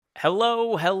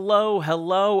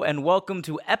Hello, and welcome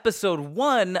to episode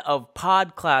 1 of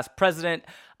PodClass President.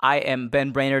 I am Ben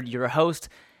Brainerd, your host.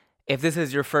 If this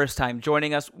is your first time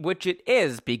joining us, which it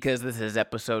is because this is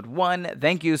episode 1,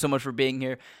 thank you so much for being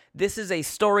here. This is a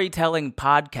storytelling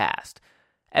podcast.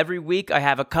 Every week I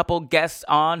have a couple guests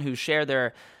on who share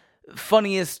their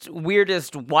funniest,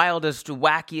 weirdest, wildest,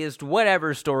 wackiest,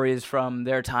 whatever stories from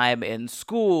their time in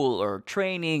school or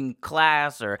training,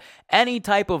 class, or any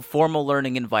type of formal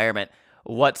learning environment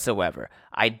whatsoever.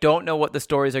 I don't know what the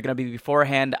stories are going to be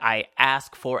beforehand. I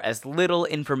ask for as little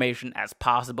information as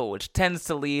possible, which tends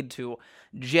to lead to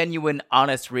genuine,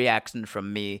 honest reaction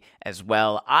from me as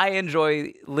well. I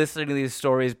enjoy listening to these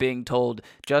stories being told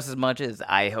just as much as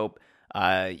I hope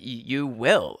you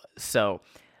will. So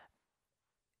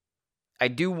I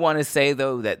do want to say,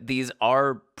 though, that these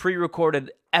are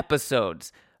pre-recorded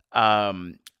episodes.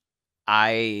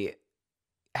 I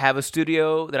have a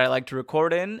studio that I like to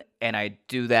record in, and I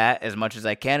do that as much as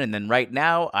I can. And then right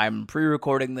now, I'm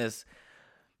pre-recording this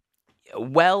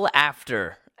well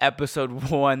after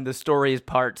episode 1, the stories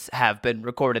parts have been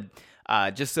recorded.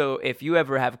 Just so if you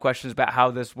ever have questions about how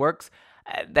this works,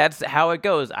 that's how it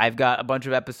goes. I've got a bunch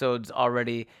of episodes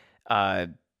already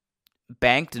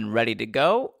banked and ready to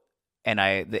go. And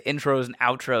the intros and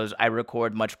outros I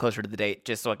record much closer to the date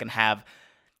just so I can have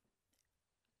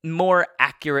more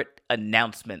accurate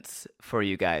announcements for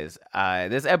you guys.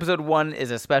 This episode 1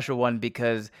 is a special one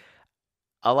because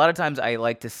a lot of times I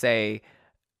like to say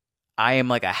I am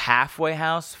like a halfway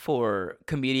house for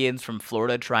comedians from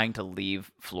Florida trying to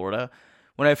leave Florida.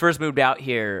 When I first moved out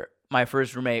here, my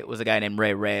first roommate was a guy named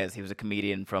Reyes. He was a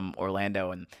comedian from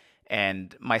Orlando,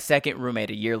 and my second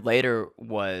roommate a year later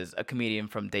was a comedian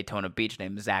from Daytona Beach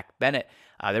named Bennett.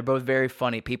 They're both very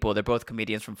funny people. They're both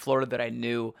comedians from Florida that I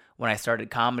knew when I started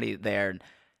comedy there. And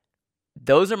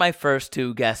those are my first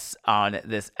 2 guests on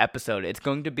this episode. It's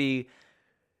going to be,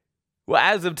 well,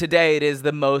 as of today, it is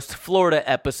the most Florida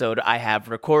episode I have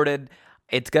recorded.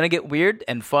 It's going to get weird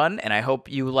and fun, and I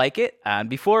hope you like it.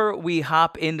 Before we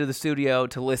hop into the studio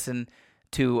to listen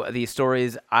to these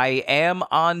stories, I am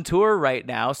on tour right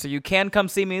now, so you can come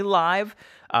see me live.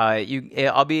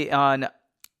 I'll be on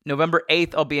November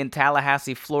 8th, I'll be in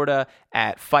Tallahassee, Florida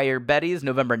at Fire Betty's.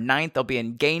 November 9th, I'll be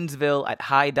in Gainesville at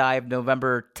High Dive.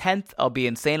 November 10th, I'll be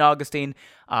in St. Augustine.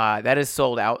 That is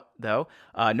sold out, though.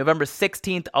 November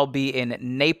 16th, I'll be in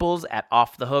Naples at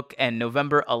Off the Hook. And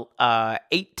November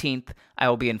 18th, I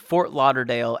will be in Fort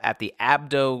Lauderdale at the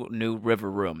Abdo New River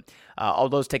Room. All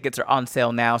those tickets are on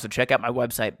sale now, so check out my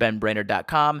website,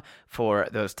 benbrainerd.com, for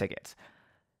those tickets.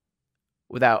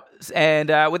 With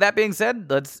that being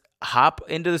said, let's hop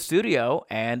into the studio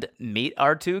and meet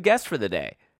our 2 guests for the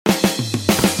day.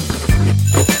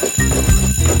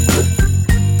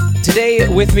 Today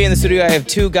with me in the studio, I have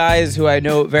 2 guys who I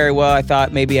know very well. I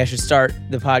thought maybe I should start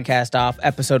the podcast off,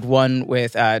 episode 1,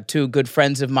 with 2 good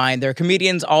friends of mine. They're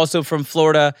comedians also from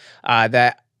Florida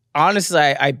that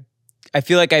honestly I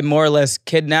feel like I more or less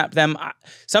kidnapped them.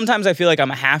 Sometimes I feel like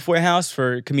I'm a halfway house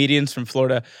for comedians from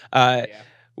Florida.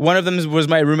 One of them was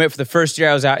my roommate for the first year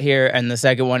I was out here, and the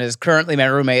second one is currently my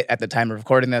roommate at the time of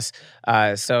recording this.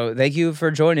 So thank you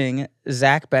for joining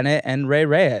Zach Bennett and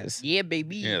Reyes. Yeah,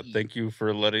 baby. Yeah, thank you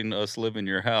for letting us live in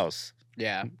your house.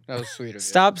 Yeah, that was sweet of you.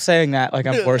 Stop saying that like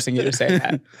I'm forcing you to say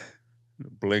that.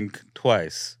 Blink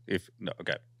twice.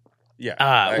 Okay.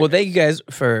 Yeah. Well, thank you guys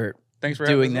for thanks for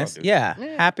doing having this. us on, Yeah,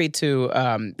 happy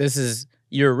to. This is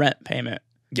your rent payment.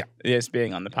 Yeah. This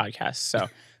being on the podcast, so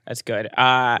that's good.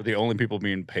 We're the only people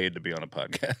being paid to be on a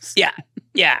podcast.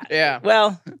 Yeah.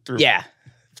 Well, yeah.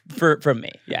 From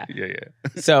me, yeah. Yeah.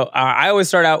 So I always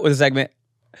start out with a segment.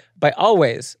 By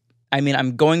always, I mean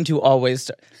I'm going to always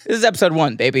start. This is episode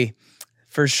 1, baby.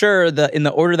 For sure, in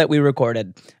the order that we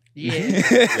recorded.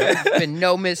 Yeah. Been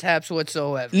no mishaps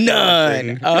whatsoever.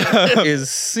 None. Is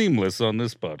seamless on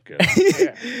this podcast.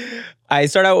 Yeah. I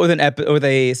start out with with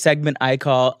a segment I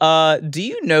call, do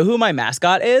you know who my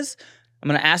mascot is? I'm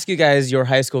going to ask you guys your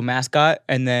high school mascot,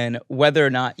 and then whether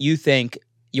or not you think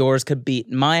yours could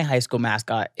beat my high school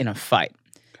mascot in a fight.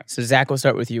 Okay. So, Zach, we'll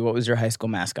start with you. What was your high school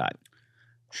mascot?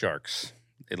 Sharks.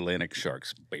 Atlantic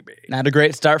Sharks, baby. Not a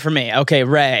great start for me. Okay,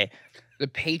 Ray. The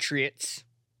Patriots.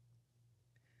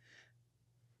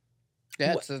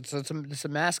 Yeah, it's a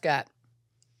mascot.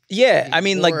 Yeah, I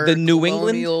mean, like the New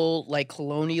England?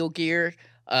 Colonial gear.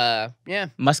 Yeah.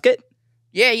 Musket?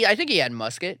 Yeah, I think he had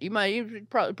musket. He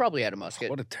probably had a musket.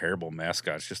 What a terrible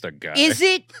mascot. It's just a guy. Is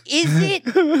it?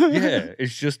 Yeah,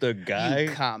 it's just a guy. You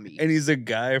commie. And he's a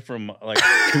guy from like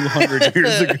 200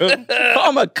 years ago. Call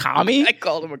him a commie? I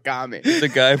called him a commie. He's a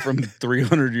guy from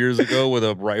 300 years ago with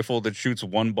a rifle that shoots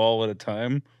one ball at a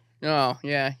time. Oh,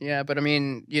 yeah. But I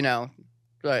mean,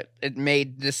 but it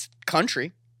made this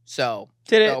country. So,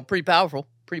 Did it? so pretty powerful.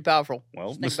 Pretty powerful.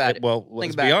 Well, Just think about it. well,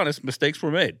 let's be honest. Mistakes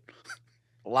were made.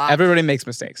 Lots. Everybody makes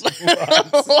mistakes.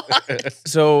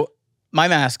 So my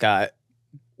mascot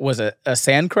was a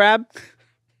sand crab.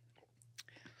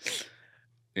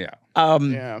 Yeah.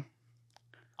 Yeah.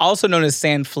 Also known as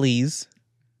sand fleas.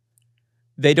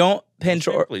 They don't pinch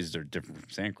Sand or fleas are different from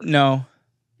sand crabs. no,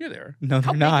 Yeah, they are. no, How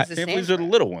they're big not. is the Sand sand fleas are the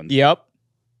crab? little ones. Yep,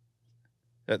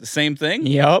 That the same thing?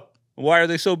 yep. Why are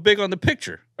they so big on the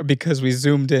picture? Because we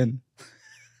zoomed in.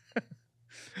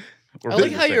 We're I like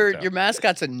big how at the same time. your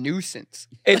mascot's a nuisance.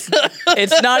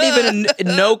 It's not even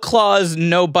no claws,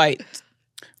 no bite.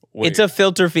 Wait, It's a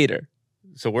filter feeder.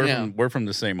 so we're Yeah. from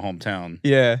the same hometown.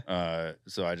 Yeah,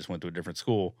 So I just went to a different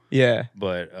school. yeah.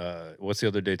 But what's the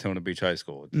other Daytona Beach High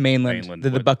School? Mainland.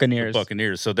 The what? Buccaneers. The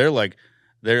Buccaneers. So they're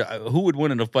who would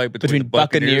win in a fight between the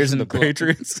Buccaneers Buccaneers and and the the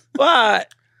Patriots?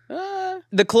 What? Uh,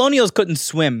 The Colonials couldn't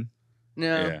swim. no.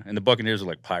 Yeah, and the Buccaneers are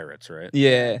like pirates, right?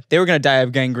 Yeah, they were gonna die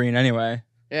of gangrene anyway.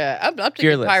 Yeah, I'm taking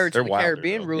Fearless. Pirates They're of the wilder,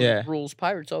 Caribbean though. Yeah. rules.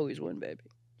 Pirates always win, baby.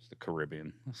 It's the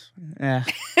Caribbean. Yeah,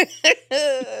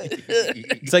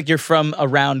 it's like you're from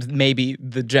around maybe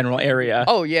the general area.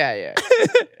 Oh yeah.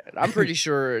 I'm pretty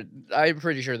sure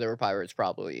there were pirates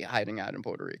probably hiding out in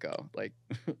Puerto Rico. Like,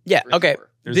 yeah. for Okay. sure.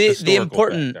 There's The historical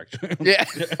important fact, actually. Yeah.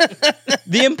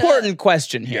 the important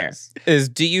question here is: Yes.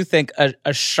 do you think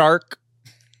a shark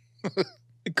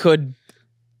could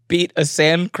beat a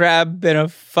sand crab in a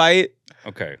fight?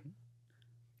 Okay.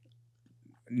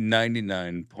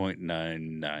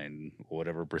 99.99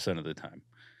 whatever percent of the time.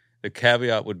 The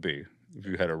caveat would be if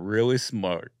you had a really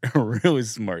smart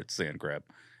sand crab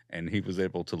and he was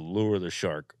able to lure the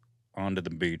shark onto the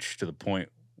beach to the point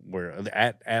where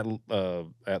at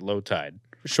low tide,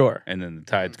 Sure. and then the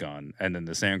tide's gone, and then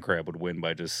the sand crab would win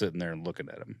by just sitting there and looking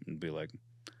at him and be like,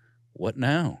 "What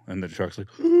now?" And the shark's like,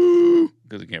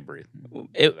 because he can't breathe.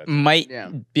 It might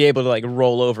Yeah. be able to like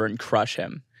roll over and crush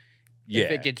him. Yeah,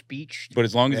 If it gets beached. but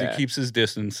as long as Yeah. he keeps his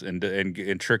distance and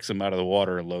tricks him out of the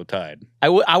water at low tide. I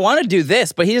want to do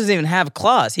this, but he doesn't even have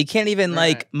claws. He can't even Right.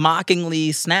 like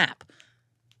mockingly snap.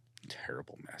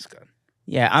 Terrible mascot.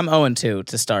 Yeah, I'm 0-2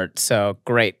 to start, so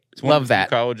great. It's one Love of the few that.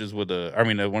 colleges with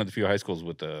one of the few high schools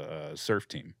with a surf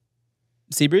team.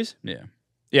 Seabreeze? Yeah.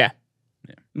 Yeah.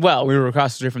 Yeah. Well, we were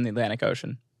across the street from the Atlantic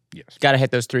Ocean. Yes. Got to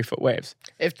hit those 3-foot waves.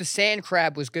 If the sand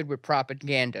crab was good with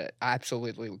propaganda,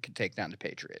 absolutely we could take down the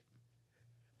Patriot.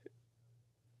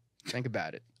 Think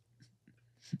about it.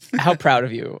 How proud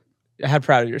of you? How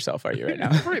proud of yourself are you right now?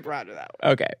 I'm pretty proud of that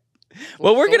one. Okay.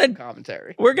 Well, we're Social gonna-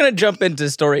 commentary. We're going to jump into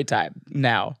story time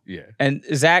now. Yeah. And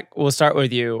Zach, we'll start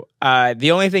with you. The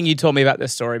only thing you told me about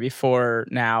this story before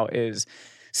now is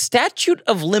statute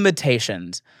of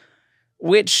limitations,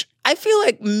 which I feel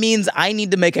like means I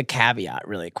need to make a caveat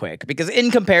really quick because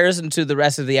in comparison to the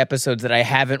rest of the episodes that I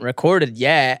haven't recorded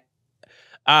yet,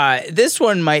 this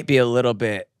one might be a little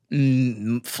bit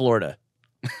Florida.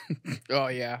 Oh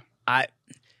yeah.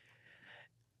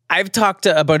 I've talked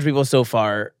to a bunch of people so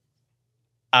far,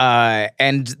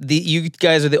 and you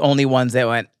guys are the only ones that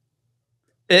went,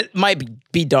 it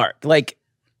might be dark, like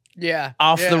Yeah.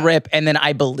 off the yeah. rip, and then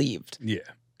I believed. Yeah.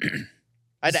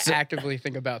 I had to So- actively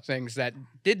think about things that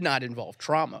did not involve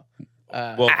trauma.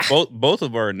 Well, both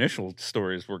of our initial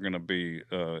stories were going to be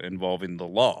involving the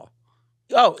law.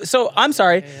 Oh, so I'm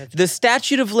sorry. Yeah, The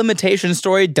statute of limitation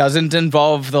story doesn't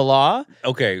involve the law,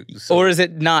 Okay. So, or is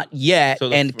it not yet So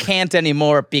the and fir- can't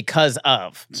anymore because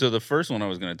of? so the first one I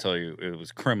was going to tell you, it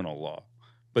was criminal law.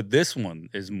 But this one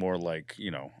is more like,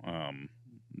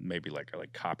 maybe like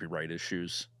copyright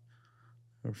issues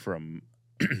from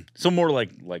so more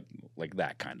like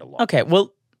that kind of law. Okay,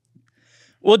 well,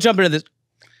 we'll jump into this.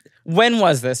 When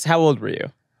was this? How old were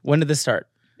you? When did this start?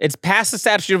 It's past the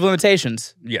statute of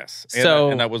limitations. Yes.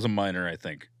 So- and I was a minor, I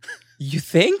think. You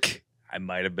think? I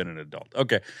might have been an adult.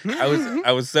 Okay.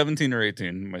 I was 17 or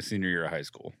 18, my senior year of high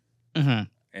school. Mm-hmm.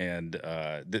 And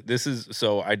this is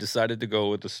so I decided to go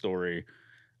with the story.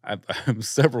 I have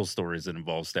several stories that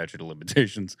involve statute of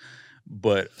limitations,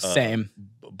 but Same.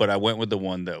 But I went with the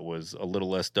one that was a little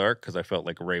less dark because I felt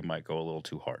like Ray might go a little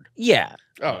too hard. Yeah,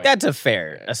 Oh, that's a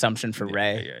fair assumption for Yeah,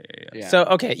 Ray. Yeah. Yeah. So,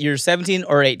 okay, you're 17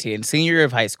 or 18, senior year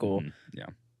of high school, Mhm, yeah.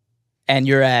 and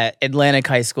you're at Atlantic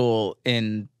High School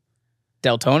in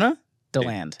Deltona?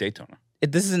 DeLand. Daytona.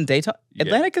 This is in Daytona? Yeah.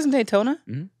 Atlantic is in Daytona?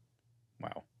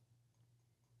 Wow.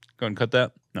 Go ahead and cut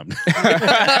that. No.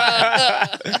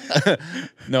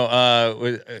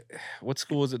 No. What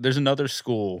school is it? There's another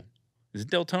school. Is it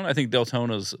Deltona? I think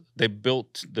Deltona's. They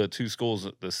built the two schools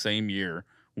the same year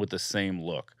with the same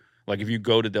look. Like if you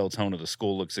go to Deltona, the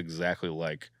school looks exactly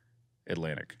like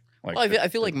Atlantic. Like Well, I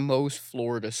feel like most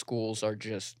Florida schools are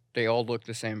just they all look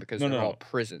the same because they're all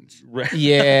prisons. Right.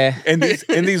 Yeah. and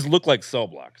these look like cell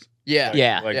blocks. Yeah,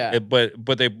 Yeah. Like,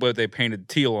 but they painted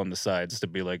teal on the sides to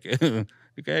be like,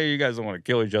 okay, you guys don't want to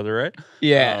kill each other, right?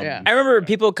 Yeah. Yeah. I remember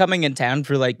people coming in town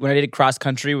for like when I did cross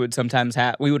country would sometimes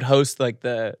we would host like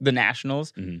the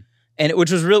nationals. Mhm. And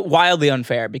which was real wildly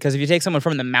unfair because if you take someone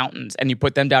from the mountains and you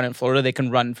put them down in Florida, they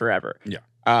can run forever. Yeah.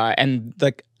 And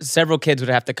like several kids would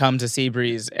have to come to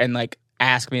Seabreeze and like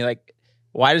ask me like,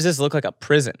 why does this look like a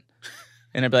prison?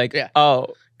 And I'd be like, oh,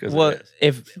 'Cause well, it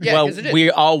is. we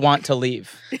all want to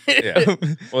leave. Yeah.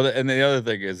 Well, and the other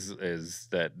thing is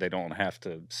that they don't have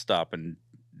to stop and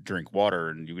drink water,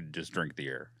 and you would just drink the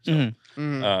air. So,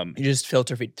 Mhm. You just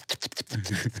filter feed.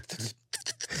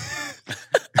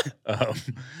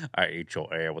 I ate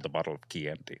your air with a bottle of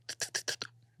Chianti.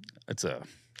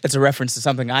 It's a reference to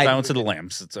something I Silence of the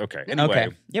Lambs. It's okay. Anyway, Okay.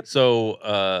 Yep. So,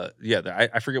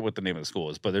 I forget what the name of the school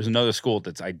is, but there's another school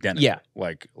that's identical. Yeah.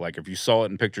 Like if you saw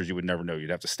it in pictures, you would never know. You'd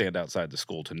have to stand outside the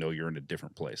school to know you're in a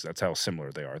different place. That's how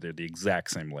similar they are. They're the exact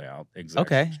same layout, exact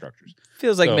same structures.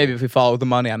 Feels like So- maybe if we follow the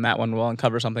money on that one, we'll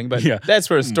uncover something. But Yeah. that's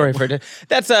for a story for it.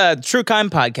 That's a True Crime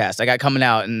podcast I got coming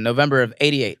out in November of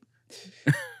 '88.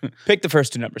 Pick the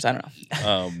first two numbers. I don't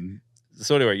know.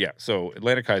 So anyway, yeah. So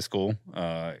Atlantic High School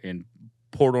in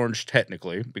Port Orange,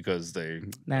 technically, because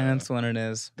That's what it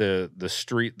is. the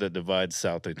street that divides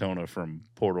South Daytona from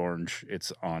Port Orange,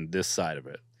 it's on this side of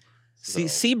it. See,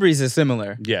 Seabreeze is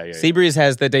similar. Yeah. Seabreeze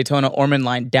has the Daytona Ormond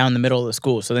line down the middle of the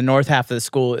school. So the north half of the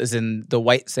school is in the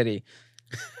White City.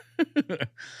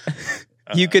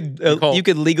 You could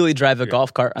legally drive a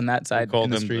golf cart on that side Call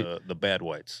in the them street. the bad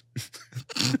whites.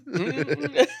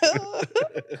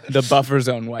 The buffer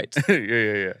zone whites.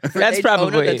 yeah. That's Daytona,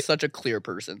 probably that's such a clear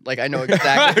person. Like I know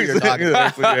exactly who you're talking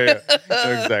about.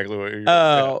 Exactly what you're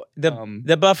Oh,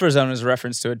 the buffer zone is a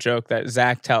reference to a joke that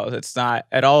Zach tells. It's not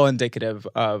at all indicative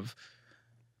of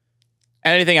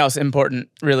anything else important,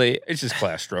 really. It's just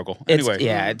class struggle. It's Anyway,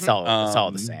 it's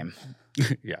all the same.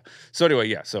 yeah. So anyway,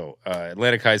 yeah. So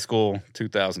Atlantic High School,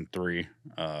 2003.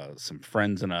 Some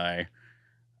friends and I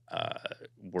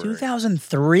were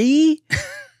 2003.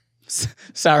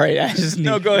 Sorry, I just need,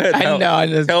 No, go ahead. I know,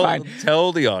 it's fine.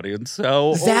 Tell the audience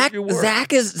how Zach old you were.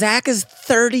 Zach is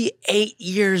 38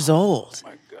 years old. Oh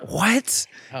my God. What?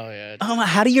 Oh yeah. Oh,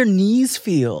 how do your knees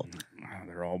feel?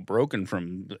 They're all broken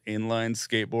from inline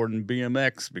skateboard and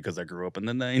BMX because I grew up in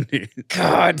the 90s.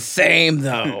 God, same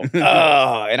though.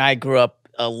 Oh, and I grew up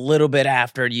a little bit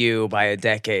after you by a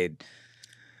decade.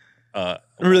 I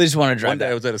really just want to drive One day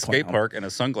that I was at a skate home. park and a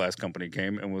sunglass company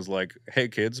came and was like, "Hey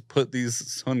kids, put these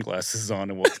sunglasses on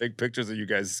and we'll take pictures of you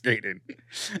guys skating."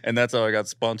 And that's how I got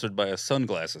sponsored by a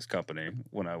sunglasses company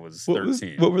when I was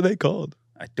 13. What were they called?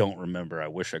 I don't remember. I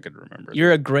wish I could remember.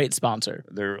 You're a great sponsor.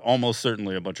 They're almost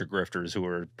certainly a bunch of grifters who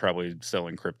are probably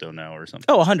selling crypto now or something.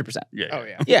 Oh, 100%. Yeah. Oh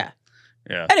yeah. Yeah.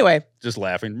 Yeah. Anyway. Just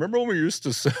laughing. Remember when we used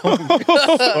to sell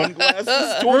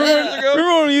sunglasses 20 years ago?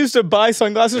 Remember when we used to buy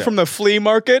sunglasses from the flea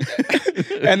market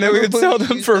and then we would sell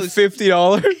them for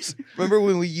 $50? Remember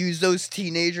when we used those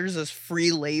teenagers as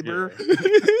free labor?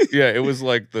 Yeah, it was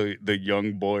like the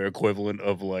young boy equivalent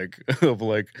of like,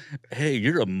 hey,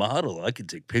 you're a model. I can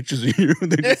take pictures of you.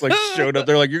 And they just like showed up.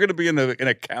 They're like, you're gonna be in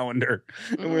a calendar.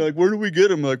 And we're like, where do we get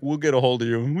them? Like, we'll get a hold of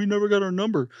you. And we never got our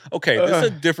number. Okay, this is a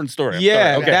different story. I'm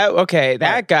Yeah, sorry.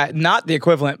 that guy, not the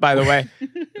equivalent, by the way.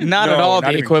 Not at No, all not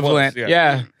the even equivalent. close,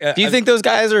 Yeah. Do you think those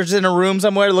guys are just in a room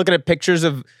somewhere looking at pictures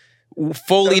of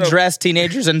fully dressed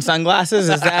teenagers in sunglasses?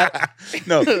 Is that?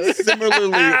 No,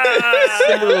 similarly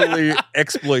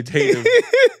exploitative.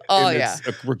 Oh in yeah.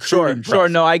 its, recruiting Sure.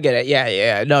 process. No, I get it.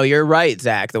 Yeah. No, you're right,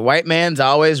 Zach. The white man's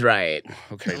always right.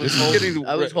 Okay, this is getting.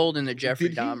 I was holding the Jeffrey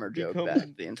Did he Dahmer joke become- back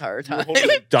the entire You're time. holding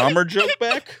the Dahmer joke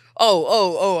back.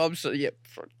 Oh, I'm so yeah.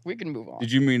 We can move on.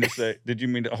 Did you mean to say? Did you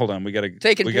mean to? Hold on, we gotta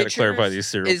Taking we gotta clarify pictures these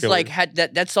serial It's killers. like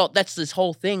that's all. That's this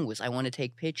whole thing was I want to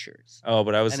take pictures. Oh,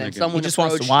 but I was And then thinking. someone He just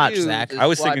wants to approached watch, you, Zach. just I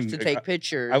was watched thinking- to take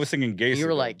pictures. I was thinking Gacy. and you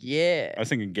were though. like, yeah. I was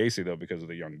thinking Gacy though because of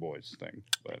the young boys thing.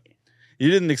 But you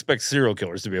didn't expect serial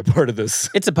killers to be a part of this.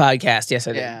 It's a podcast. Yes,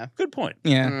 I did. Yeah. Good point.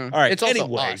 Yeah. Mm. All right, It's also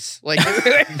anyway. us. Like,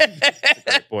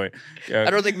 Great point. Yeah.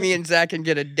 I don't think me and Zach can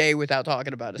get a day without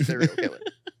talking about a serial killer.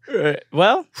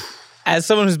 Well, as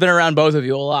someone who's been around both of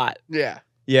you a lot. Yeah.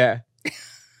 Yeah.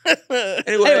 Anyway,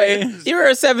 Anyway, you were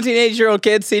a 17, 18-year-old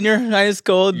kid, senior high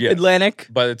school, Yes. Atlantic.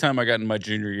 by the time I got in my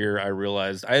junior year, I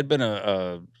realized I had been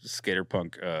a skater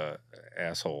punk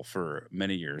asshole for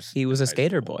many years. He was a High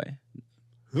skater school.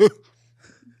 boy.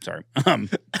 Sorry.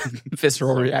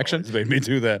 Visceral Something reaction. always made me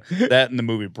do that. That and the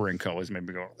movie Brink always made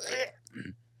me go.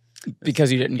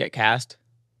 Because you didn't get cast.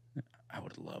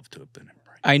 would have loved to have been in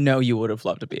Brink. I know you would have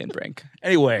loved to be in Brink.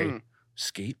 Anyway,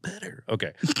 skate better.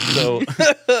 Okay, so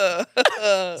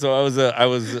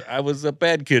I was a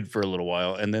bad kid for a little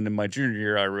while, and then in my junior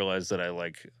year, I realized that I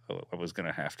was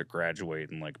gonna have to graduate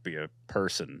and like be a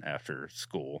person after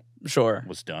school Sure.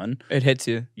 was done. It hits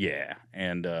you. Yeah,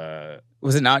 and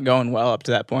Was it not going well up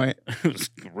to that point? it was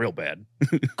real bad.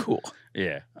 Cool.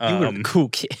 Yeah, You were a cool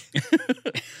kid.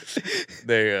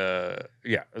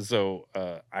 So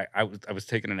I was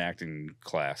taking an acting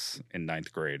class in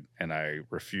 9th grade, and I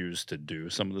refused to do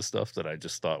some of the stuff that I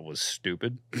just thought was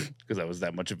stupid because I was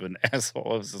that much of an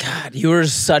asshole. I was just God, you were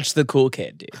such the cool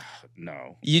kid, dude.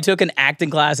 no. You took an acting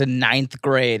class in 9th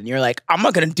grade, and you're like, I'm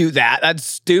not going to do that. That's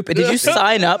stupid. Did you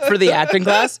sign up for the acting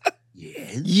class?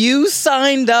 Yes. You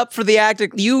signed up for the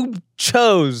acting. You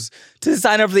chose to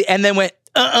sign up for and then went,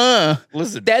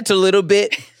 Listen, that's a little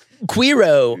bit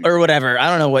queero or whatever. I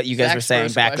don't know what you guys were saying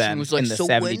Zach's back first then question was like, in the so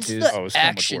 72s. when's the Oh, it's so much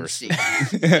action worse. scene?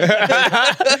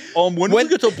 when do we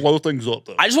get to blow things up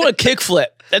though? I just want to kickflip.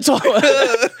 That's all.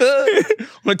 I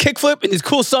want to kickflip in these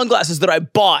cool sunglasses that I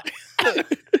bought.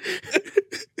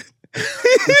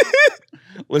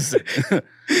 Listen,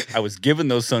 I was given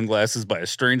those sunglasses by a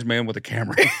strange man with a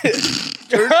camera.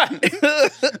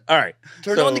 All right.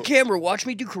 Turn on the camera. Watch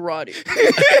me do karate.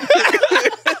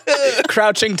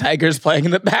 Crouching tigers playing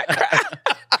in the background.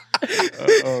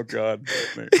 Oh God.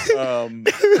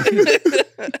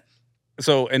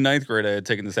 So in 9th grade, I had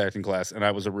taken this acting class, and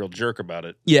I was a real jerk about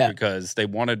it. Yeah. Because there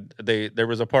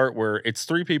was a part where it's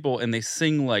 3 people, and they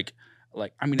sing like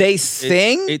I mean They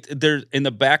sing? There's in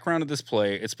the background of this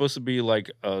play. It's supposed to be like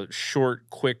a short,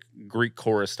 quick Greek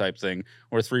chorus type thing,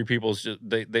 where 3 people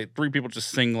just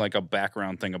sing like a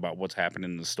background thing about what's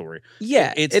happening in the story.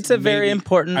 Yeah, it's a very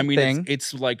important thing.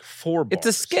 It's like 4 bars. It's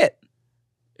a skit.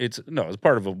 It's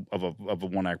part of a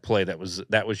 1-act play that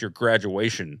was your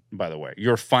graduation, by the way.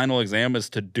 Your final exam is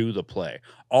to do the play.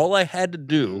 All I had to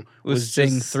do Was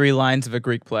sing 3 lines of a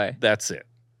Greek play. That's it.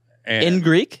 And In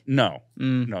Greek? No,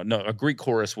 a Greek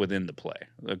chorus within the play.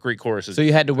 A Greek chorus is So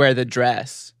you had to wear the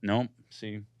dress. no.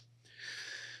 See,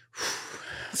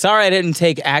 Sorry I didn't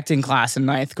take acting class in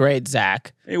 9th grade,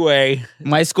 Zach. anyway,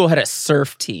 My school had a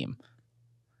surf team.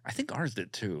 I think ours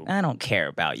did too. I don't care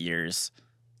about yours.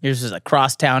 Yours is a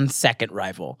crosstown second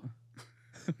rival.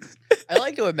 I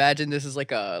like to imagine this is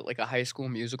like a High School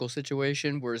Musical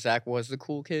situation where Zach was the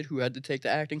cool kid who had to take the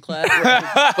acting class,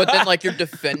 but then like you're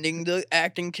defending the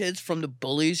acting kids from the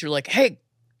bullies. You're like, hey,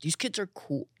 these kids are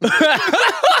cool.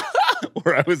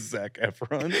 Where I was Zac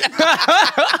Efron.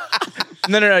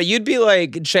 No. You'd be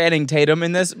like Channing Tatum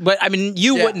in this, but I mean,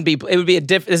 you wouldn't be. It would be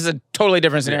this is a totally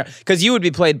different scenario because you would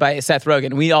be played by Seth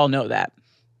Rogen. We all know that.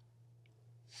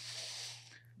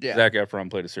 Yeah, Zac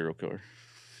Efron played a serial killer.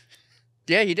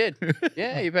 Yeah, he did.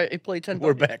 Yeah, he played 10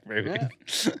 We're buckets. back, baby.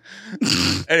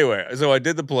 Yeah. Anyway, so I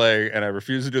did the play, and I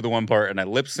refused to do the one part, and I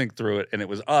lip synced through it, and it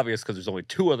was obvious because there's only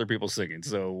 2 other people singing.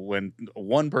 So when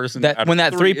one person When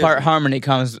that 3-part harmony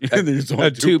comes, there's only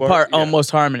a 2 2-part parts, yeah.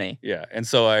 almost harmony. Yeah, and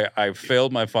so I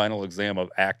failed my final exam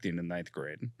of acting in 9th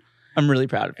grade, I'm really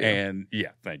proud of you. and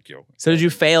yeah, thank you. So did you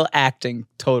fail acting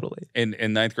totally? In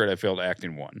 9th grade, I failed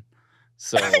acting 1.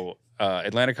 So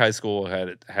Atlantic High School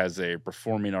has a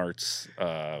performing arts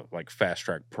like fast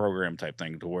track program type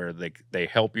thing to where they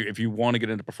help you if you want to get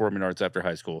into performing arts after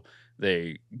high school.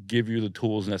 They give you the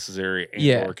tools necessary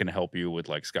and or can help you with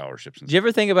like scholarships. Did you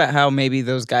ever think about how maybe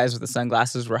those guys with the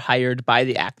sunglasses were hired by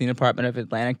the acting department of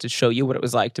Atlantic to show you what it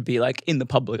was like to be like in the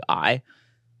public eye?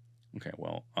 Okay,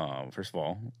 well, first of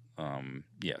all,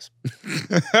 yes.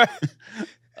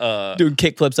 Doing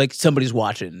kickflips like somebody's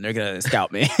watching. They're gonna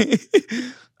scout me.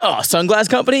 Oh, sunglass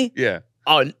company? Yeah.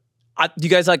 Oh, do you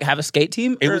guys like have a skate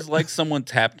team? It was like someone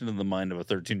tapped into the mind of a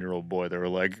 13-year-old boy. They were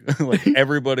like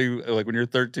everybody, like when you're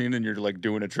 13 and you're like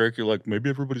doing a trick, you're like,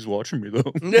 maybe everybody's watching me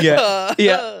though. Yeah.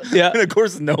 And of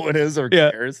course, no one is or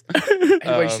cares.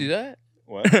 Anybody see that?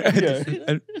 What? Yeah.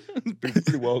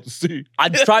 Pretty well to see. I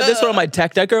tried this one on my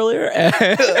tech deck earlier.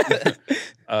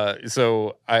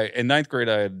 So in 9th grade,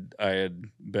 I had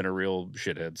been a real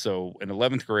shithead. So in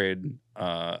 11th grade,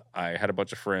 I had a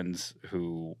bunch of friends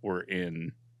who were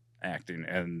in acting,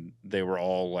 and they were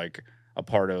all like a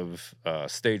part of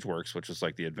StageWorks, which is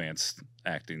like the advanced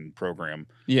acting program.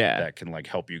 Yeah. That can like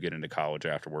help you get into college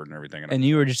afterward and everything. And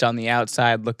you were just on the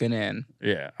outside looking in.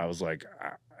 Yeah, I was like,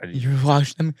 you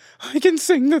watched them. I can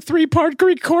sing the 3-part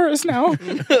Greek chorus now.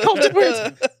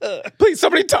 Please,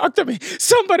 somebody talk to me.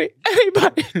 Somebody,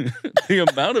 anybody. The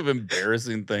amount of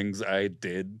embarrassing things I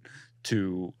did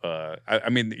to, I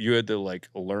mean, you had to like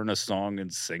learn a song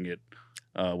and sing it.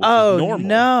 which is normal.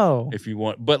 No. If you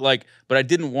want, but I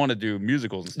didn't want to do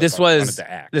musicals and stuff. This I wanted was to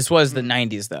act. This was the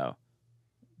 90s though.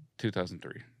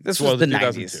 2003. This was the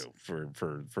 2002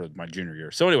 for my junior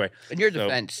year. So anyway, In your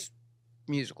defense,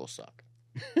 musicals suck.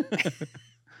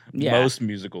 Yeah. most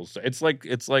musicals, it's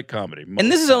like comedy.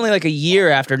 And this is only like a year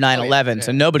after 9/11, yeah.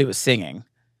 so nobody was singing.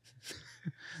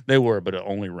 They were, but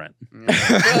only rent. They're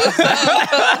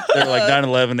like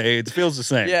 9/11 AIDS feels the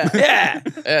same. Yeah. Yeah.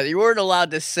 Yeah, you weren't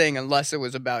allowed to sing unless it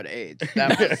was about AIDS.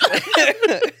 That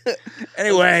was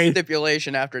Anyway.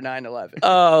 stipulation after 9/11.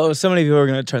 Oh, so many people are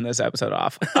going to turn this episode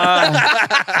off.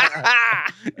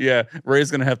 Yeah, Ray's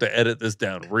gonna have to edit this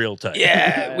down real tight.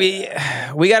 Yeah, we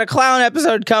got a clown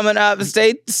episode coming up.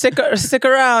 Stick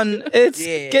around. It's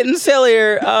getting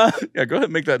sillier. Yeah, go ahead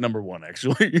and make that number one.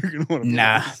 Actually, you're gonna want to.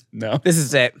 Nah. No. This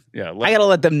is it. Yeah, I gotta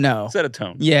let them know. set a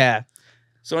tone. Yeah.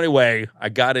 So anyway, I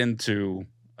got into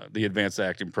the advanced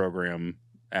acting program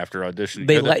after auditioning.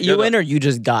 They let you in, or you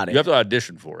just got it? You have to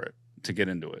audition for it to get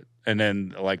into it, and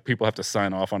then like people have to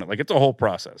sign off on it. Like it's a whole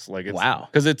process. Like it's, Wow.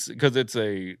 because it's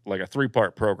a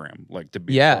 3-part program. Like to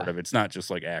be part of it. It's not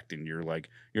just like acting.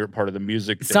 You're part of the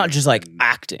music. It's not just like and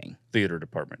acting. theater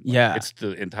department. Like, Yeah. it's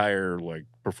the entire like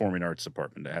performing arts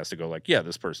department that has to go like, yeah,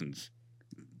 this person's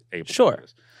able Sure. to do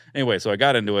this. Anyway, so I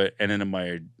got into it, and then in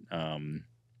my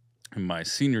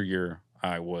senior year,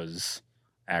 I was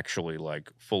actually like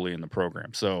fully in the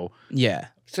program. So Yeah.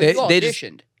 So They- you they just-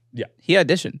 auditioned. He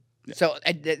auditioned. So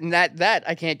and that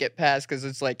I can't get past because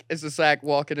it's like it's a sack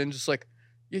walking in just like,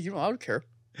 yeah, you know, I don't care.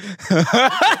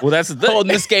 well, that's the thing.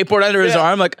 Holding the skateboard under his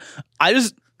arm, like I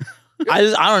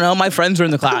don't know. My friends were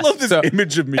in the class. I love this so-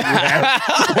 image of me you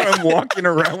have when I'm walking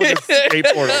around with a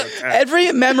skateboard all the time.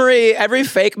 Every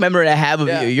fake memory I have of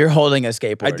Yeah. you, you're holding a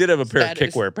skateboard. I did have a pair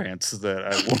Status. of kickwear pants that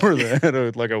I wore that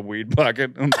had like a weed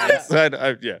pocket on the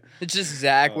inside. Yeah. It's just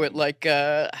Zach with like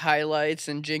highlights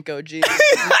and Jinko jeans.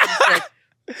 It's like,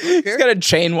 He's got a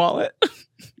chain wallet.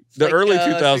 The like, early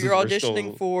so 2000s you're were auditioning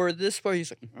still... for this part.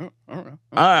 He's like, I don't know.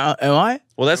 Am I?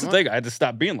 Well, that's the thing. I had to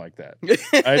stop being like that.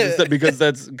 I just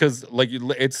because like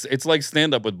it's like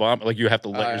stand up with bomb. Like you have to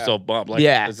let yourself bomb. Like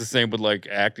Yeah. it's the same with like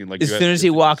acting. Like As you have soon to as he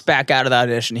do walked this. back out of the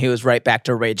audition, he was right back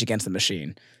to Rage Against the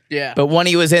Machine. Yeah. But when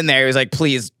he was in there, he was like,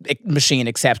 "Please, machine,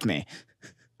 accept me.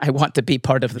 I want to be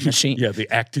part of the machine." Yeah, the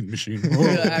acting machine.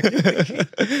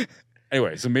 Acting.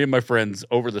 Anyway, so me and my friends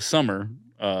over the summer,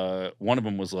 one of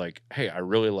them was like, "Hey, I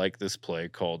really like this play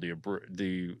called the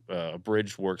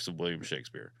Abridged Works of William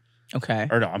Shakespeare." Okay.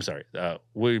 Or no, I'm sorry,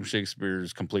 William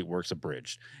Shakespeare's Complete Works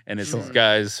Abridged, and it's these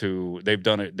guys who they've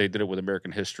done it. They did it with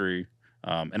American history,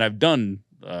 and I've done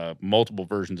multiple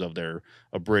versions of their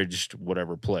abridged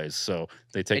whatever plays. So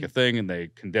they take a thing and they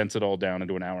condense it all down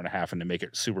into an hour and a half, and they make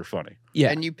it super funny.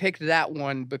 Yeah. And you picked that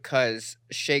one because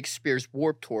Shakespeare's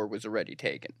Warped Tour was already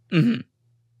taken. Mm-hmm.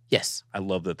 Yes. I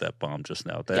love that bombed just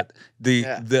now. Yep.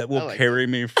 That will like carry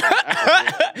me.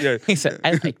 Yeah. He said,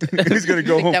 "I liked it." He's gonna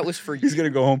go I think home. that was for you. He's gonna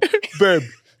go home, babe.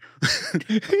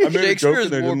 I made a joke Shakespeare's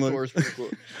and I didn't Warped like- Tour is pretty cool.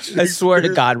 I swear to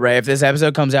God, Ray, if this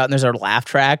episode comes out and there's a laugh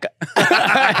track,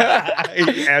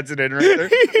 He adds it in right there.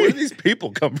 Where do these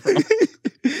people come from?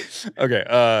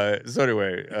 Okay. So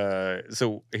anyway,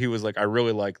 so he was like, "I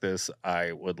really like this.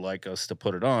 I would like us to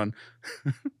put it on,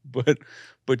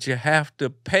 but you have to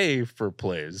pay for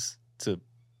plays to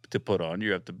put on.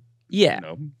 You have to, yeah,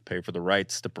 pay for the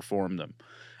rights to perform them."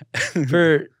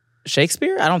 for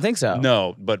Shakespeare, I don't think so.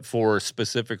 No, but for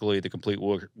specifically the complete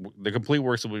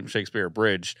works of William Shakespeare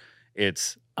abridged,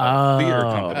 it's a theater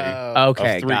company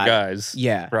Okay, of 3 got it. guys.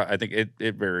 Yeah. I think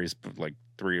it varies like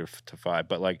 3 to 5,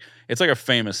 but like it's like a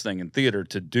famous thing in theater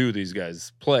to do these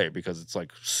guys play because it's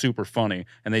like super funny,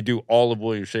 and they do all of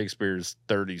William Shakespeare's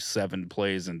 37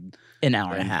 plays and An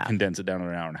hour and a half. condense it down to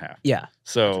an hour and a half. Yeah.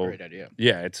 So That's a great idea.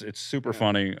 yeah, it's super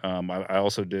funny. I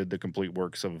also did the complete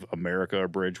works of America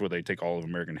abridged, where they take all of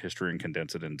American history and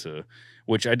condense it into,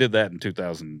 which I did that in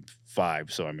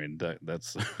 2005. So I mean,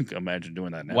 that's imagine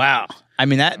doing that now. Wow. I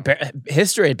mean,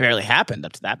 history had barely happened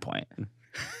up to that point.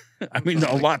 I mean,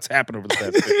 a lot's happened over the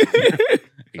past 15 years.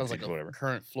 Sounds like 18, a whatever.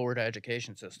 current Florida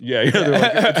education system. Yeah, they're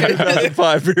like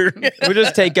 2005 here. We'll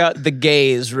just take out the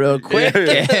gays real quick.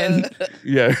 And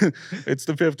Yeah, it's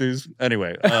the 50s.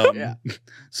 Anyway,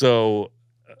 so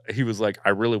he was like, "I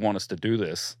really want us to do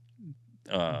this,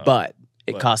 but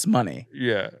it costs money.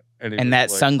 yeah." he And was that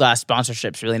like, sunglass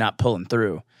sponsorship's really not pulling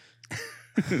through.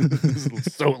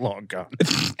 so long gone.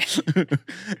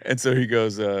 And so he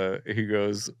goes,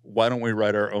 "Why don't we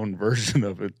write our own version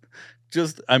of it?"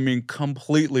 I mean,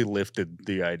 completely lifted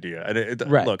the idea.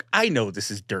 And Right. Look, I know this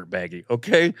is dirtbaggy,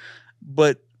 okay?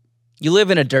 But You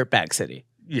live in a dirtbag city.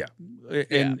 yeah.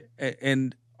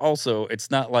 And also, it's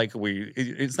not like we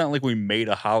made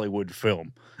a Hollywood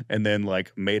film and then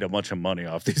like made a bunch of money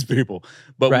off these people.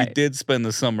 But we Right. did spend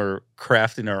the summer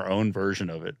crafting our own version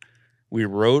of it. We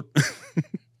wrote.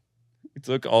 We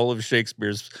took all of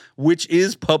Shakespeare's, which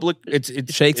is public. It's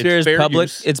Shakespeare it's is fair public.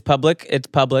 use. It's public. It's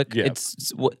public. Yeah.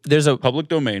 There's a Public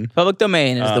domain. public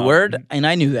domain is the word, and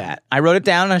I knew that. I wrote it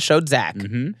down. And I showed Zach.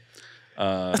 Mm-hmm.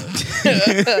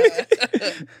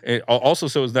 It also,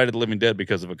 so is Night of the Living Dead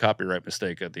because of a copyright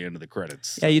mistake at the end of the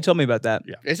credits. Yeah, you told me about that.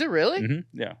 Yeah. Is it really?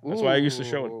 Yeah, that's why I used to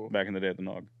show Ooh. it back in the day at the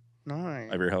Nog Nice.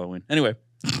 every Halloween. Anyway,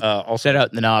 also Shout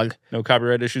out the Nog. no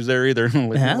copyright issues there either. Leave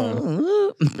me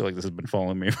alone. I feel like this has been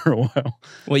following me for a while.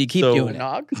 Well, you keep So- doing it.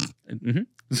 Nog? Mhm.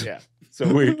 Yeah.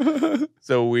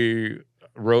 So we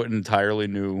wrote an entirely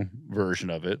new version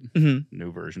of it, Mhm.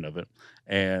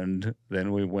 and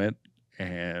then we went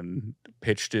and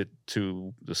pitched it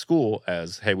to the school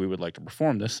as, hey, we would like to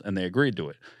perform this, and they agreed to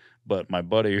it. But my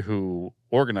buddy who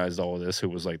organized all of this, who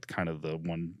was like kind of the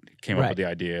one who came up Right. with the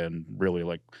idea and really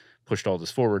like pushed all this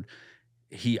forward,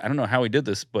 I don't know how he did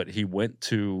this, but he went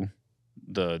to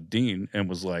the dean and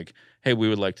was like, hey, we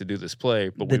would like to do this play,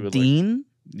 but we The would dean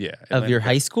like, of your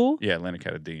high school, yeah, Atlantic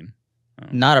had a dean.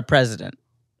 not a president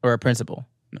or a principal.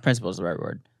 No. Principal is the right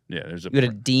word. Yeah, there's a You had a I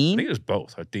think dean. it was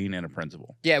both, a dean and a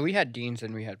principal. Yeah, we had deans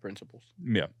and we had principals.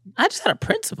 Yeah, I just had a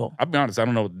principal. I'll be honest, I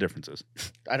don't know what the difference is.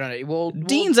 I don't know. Well,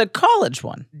 Dean's a college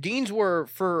one. deans were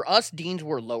for us. Deans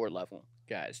were lower level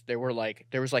guys. They were like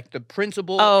there was like the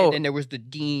principal, Oh. and then there was the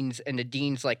deans, and the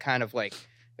deans like kind of like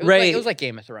it was Right. Like, it was like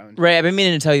Game of Thrones. Ray, I've been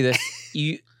meaning to tell you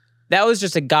this. That was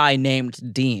just a guy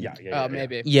named Dean. Oh,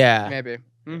 maybe. Yeah. Maybe.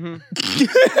 Mm-hmm.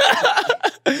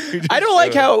 I don't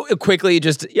like how quickly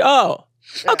just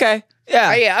okay.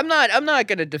 Yeah. Yeah, I'm not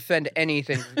gonna defend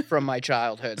anything from my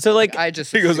childhood. So, like, I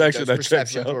just he goes, assumed "Actually, those that checks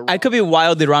perceptions out." were I wrong. could be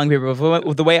wildly wrong here, but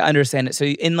with the way I understand it, so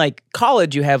in like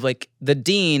college, you have like the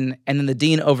dean, and then the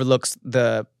dean overlooks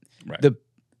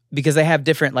because they have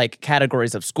different like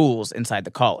categories of schools inside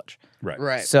the college.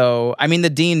 Right. So I mean, the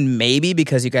dean maybe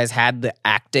because you guys had the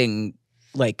acting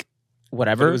like But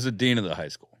whatever. it was the dean of the high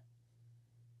school.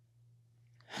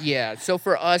 Yeah. So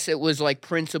for us, it was like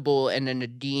principal, and then the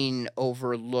dean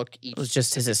overlooked each. It was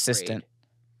just his grade. assistant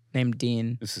named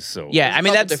Dean. This is so. Yeah, There's I a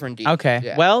mean couple that's different deans, okay.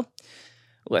 yeah. Well,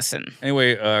 listen,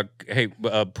 Anyway, hey,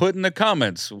 put in the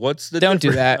comments what's the don't do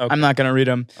difference? that. Okay. I'm not gonna read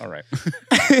them. All right.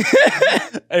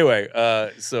 Anyway,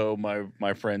 so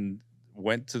my friend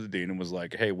went to the dean and was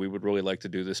like, "Hey, we would really like to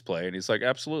do this play," and he's like,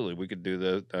 "Absolutely, we could do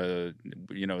the,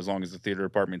 as long as the theater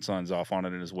department signs off on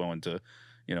it and is willing to,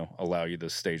 allow you the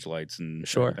stage lights and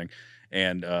Sure. everything."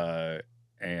 And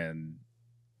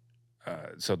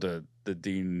so the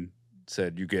dean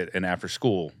said, "You get an after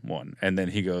school one," and then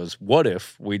he goes, "What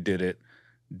if we did it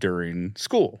during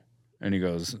school?" And he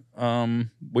goes,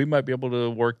 we might be able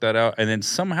to work that out. And then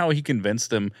somehow he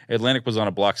convinced them. Atlantic was on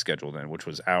a block schedule then, which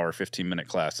was hour, 15-minute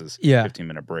classes, Yeah.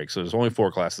 15-minute breaks. So there's only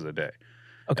 4 classes a day.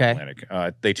 at Okay, Atlantic.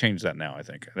 They changed that now, I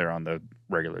think. They're on the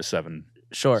regular 7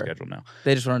 sure. schedule now.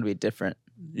 They just wanted to be different.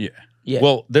 Yeah. Yeah.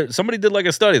 Well, somebody did like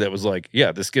a study that was like,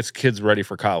 yeah, this gets kids ready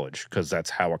for college because that's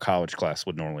how a college class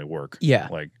would normally work. Yeah.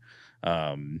 Like,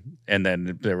 and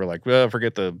then they were like, well,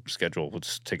 forget the schedule.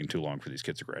 It's taking too long for these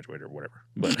kids to graduate or whatever.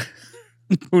 But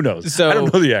who knows? So- I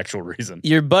don't know the actual reason.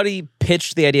 Your buddy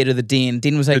pitched the idea to the dean.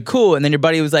 Dean was like, "Cool," and then your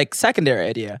buddy was like, "Secondary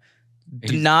idea."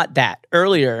 He's- Not that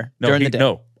earlier during the day.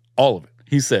 No, all of it.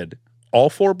 He said all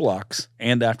 4 blocks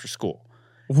and after school.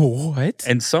 What?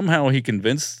 And somehow he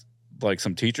convinced like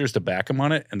some teachers to back him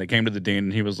on it. And they came to the dean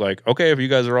and he was like, okay, if you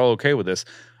guys are all okay with this.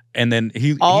 And then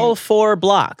All 4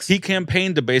 blocks. he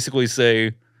campaigned to basically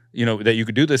say, that you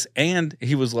could do this. And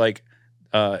he was like,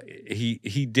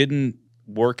 he didn't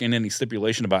work in any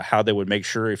stipulation about how they would make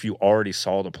sure if you already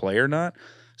saw the play or not.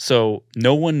 So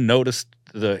no one noticed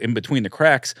the in between the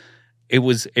cracks.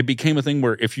 It became a thing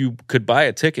where if you could buy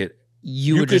a ticket,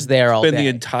 you were just there all spend day. the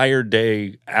entire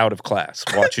day out of class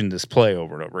watching this play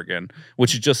over and over again,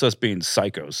 which is just us being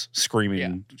psychos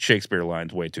screaming Shakespeare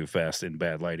lines way too fast in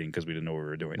bad lighting because we didn't know what we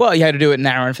were doing. Well, you had to do it in an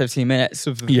hour and 15 minutes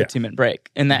with a Yeah. 15-minute break.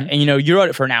 And that, and you wrote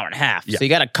it for an hour and a half. Yeah. So you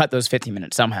got to cut those 15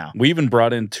 minutes somehow. We even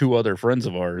brought in 2 other friends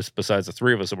of ours besides the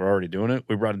 3 of us that were already doing it.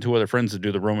 We brought in 2 other friends to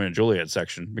do the Romeo and Juliet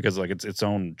section because like it's its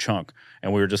own chunk,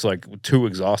 and we were just like too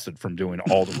exhausted from doing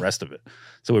all the rest of it.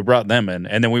 So we brought them in,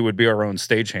 and then we would be our own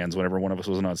stagehands whenever one of us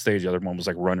wasn't on stage. The other one was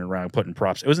like running around putting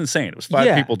props. It was insane. It was 5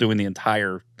 Yeah. people doing the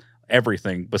entire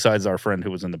everything besides our friend who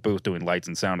was in the booth doing lights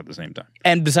and sound at the same time.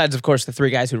 And besides, of course, the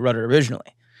 3 guys who wrote it originally.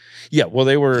 Yeah, well,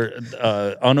 they were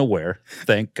unaware,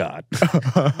 thank God. They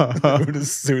would have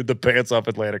sued the pants off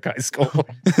Atlantic High School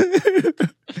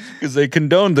because they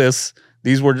condoned this.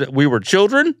 We were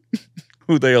children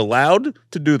who they allowed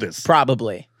to do this.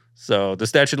 Probably. So the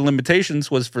statute of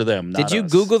limitations was for them, not Did you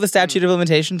us. Google the statute of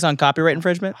limitations on copyright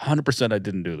infringement? 100% I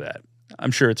didn't do that.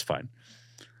 I'm sure it's fine.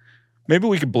 Maybe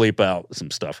we could bleep out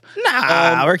some stuff.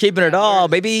 Nah, we're keeping it all,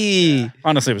 baby.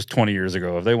 Honestly, it was 20 years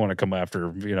ago. If they want to come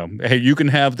after, hey, you can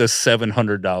have the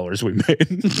 $700 we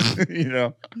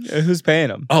made. Who's paying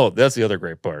them? Oh, that's the other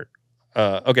great part.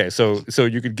 Okay, so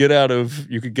you could get out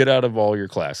of all your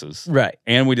classes, Right?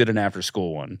 And we did an after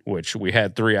school one, which we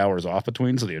had 3 hours off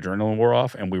between, so the adrenaline wore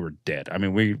off, and we were dead. I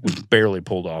mean, we barely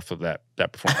pulled off of that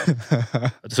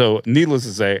performance. So, needless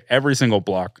to say, every single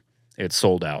block it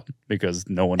sold out because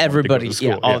no one. Everybody, wanted to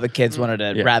go to school. all the kids wanted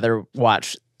to rather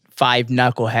watch 5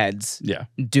 knuckleheads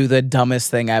do the dumbest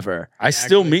thing ever. I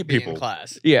still meet Be in people.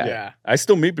 class. Yeah. I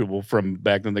still meet people from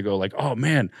back then. They go like, "Oh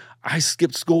man, I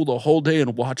skipped school the whole day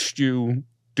and watched you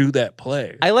do that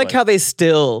play." I like how they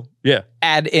still Yeah.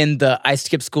 add in the I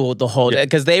skipped school the whole day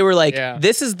because they were like,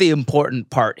 this is the important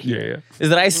part here. Yeah. Is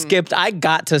that I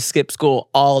got to skip school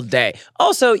all day.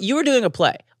 Also, you were doing a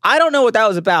play. I don't know what that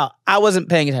was about. I wasn't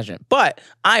paying attention, but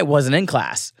I wasn't in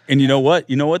class. And you know what?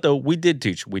 Though? We did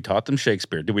teach. We taught them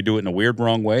Shakespeare. Did we do it in a weird,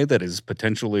 wrong way that is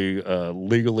potentially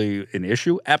legally an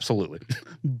issue? Absolutely.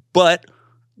 But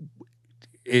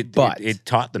it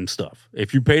taught them stuff.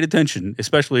 If you paid attention,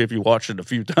 especially if you watched it a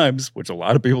few times, which a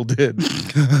lot of people did.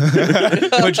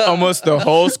 Which almost the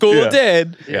whole school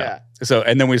did. Yeah. So,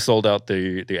 and then we sold out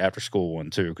the after school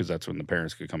one too, because that's when the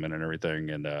parents could come in and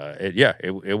everything. And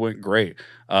it went great.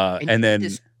 And then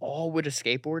this all with a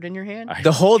skateboard in your hand?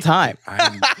 The whole time. A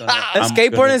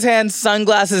skateboard in his hand,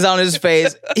 sunglasses on his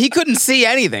face. He couldn't see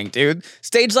anything, dude.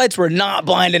 Stage lights were not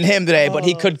blinding him today, but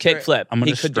he could kickflip. I'm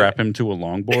going to strap him to a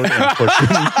longboard and push him.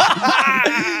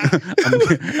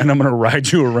 And I'm going to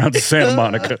ride you around to Santa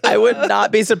Monica. I would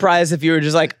not be surprised if you were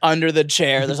just like under the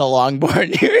chair. There's a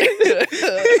longboard here.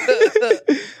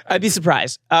 I'd be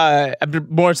surprised.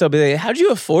 I'd more so be like, how'd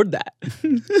you afford that?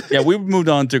 Yeah, we've moved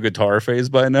on to guitar phase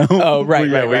by now. Oh,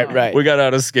 right. We got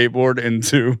out of skateboard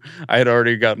into, I had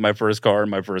already got my first car and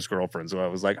my first girlfriend, so I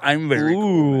was like, I'm very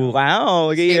cool now. Wow,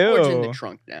 look at Skateboard's you. in the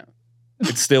trunk now.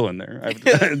 It's still in there. I have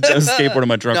a skateboard in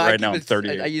my trunk right now. I'm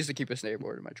 38. I used to keep a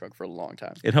skateboard in my trunk for a long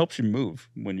time. It helps you move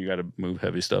when you got to move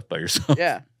heavy stuff by yourself.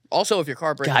 Yeah. Also, if your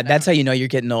car breaks God, that's how you know you're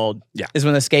getting old. Yeah. Is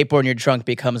when the skateboard in your trunk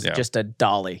becomes just a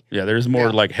dolly. Yeah, there's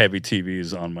more like heavy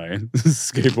TVs on my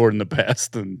skateboard in the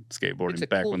past than skateboarding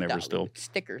back when they were still with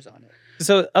stickers on it.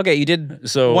 So, okay, you did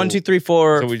 1, 2, 3,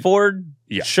 4, 4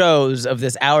 shows of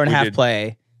this hour and a half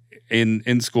play.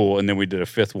 In school, and then we did a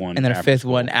 5th one. And then a 5th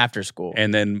one after school.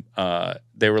 And then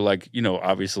they were like,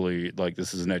 obviously, like,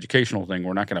 this is an educational thing.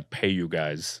 We're not going to pay you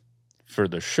guys for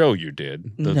the show you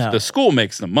did. The school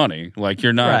makes the money. Like,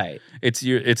 you're not. Right.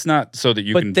 It's not so that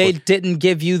you can. But they didn't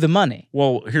give you the money.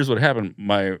 Well, here's what happened.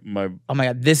 Oh my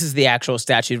God, this is the actual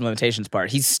statute of limitations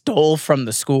part. He stole from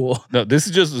the school. No, this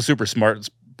is just the super smart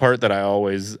part that I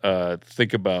always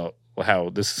think about how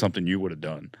this is something you would have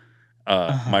done.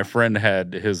 My friend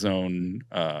had his own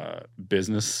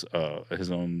business,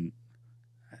 his own.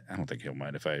 I don't think he'll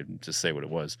mind if I just say what it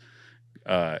was.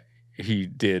 He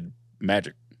did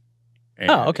magic.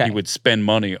 And he would spend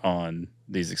money on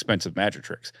these expensive magic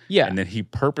tricks. Yeah. And then he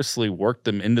purposely worked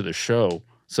them into the show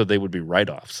so they would be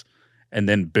write-offs and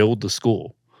then build the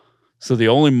school. So the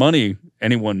only money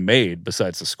anyone made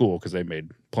besides the school, because they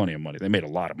made plenty of money. They made a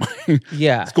lot of money.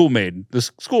 Yeah.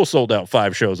 The school sold out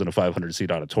 5 shows in a 500-seat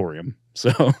auditorium.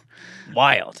 So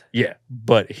wild. Yeah.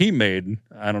 But he made,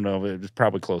 I don't know, it was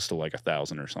probably close to like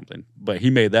 1,000 or something. But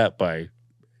he made that by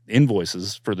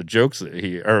invoices for the jokes that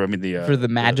for the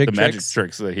magic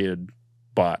tricks that he had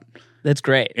bought. That's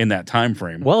great. In that time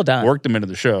frame. Well done. Worked them into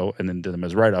the show and then did them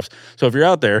as write-offs. So if you're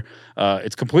out there,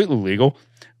 it's completely legal.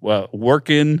 Work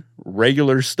in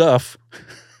regular stuff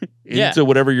into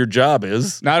whatever your job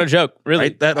is. Not a joke, really.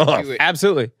 Write that off.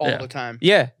 Absolutely. All the time.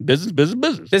 Yeah. Business.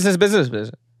 Business.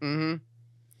 Mm-hmm.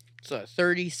 So a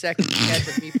 30-second sketch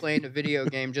of me playing a video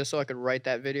game just so I could write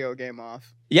that video game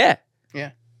off. Yeah.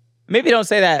 Yeah. Maybe don't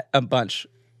say that a bunch.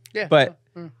 Yeah. But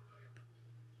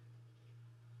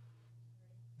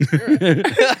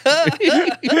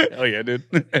oh yeah, dude.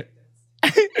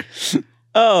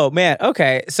 Oh man.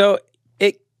 Okay. So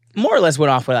it more or less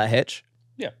went off without a hitch.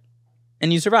 Yeah.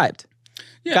 And you survived.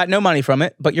 Yeah. Got no money from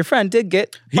it, but your friend did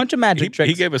get a bunch of magic tricks.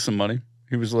 He gave us some money.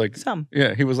 He was like,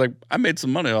 yeah, he was like, I made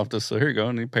some money off this, so here you go.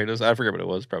 And he paid us, I forget what it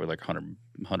was, probably like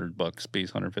 $100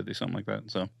 piece, 150, something like that.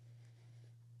 So,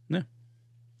 yeah.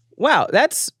 Wow,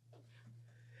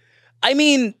 I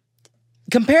mean,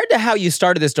 compared to how you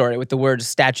started the story with the word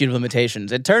statute of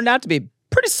limitations, it turned out to be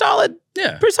pretty solid.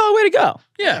 Yeah. Pretty solid way to go.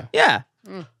 Yeah. Yeah.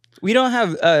 We don't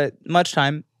have much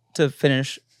time, to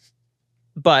finish,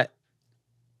 but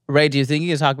Ray, do you think you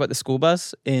can talk about the school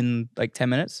bus in like 10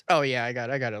 minutes? Oh yeah, I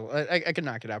can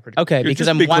knock it out pretty. Okay, Because because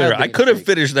I'm be clear, wildly I could have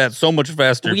intrigued. finished that so much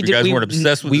faster if you guys weren't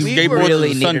obsessed with the We skateboards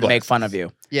really and the needed to make sunglasses. fun of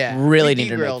you. Yeah, Really we needed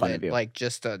to make derailed fun it, of you. like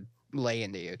just to lay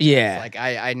into you. Yeah. Like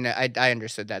I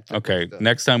understood that. Okay,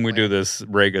 next time we do this,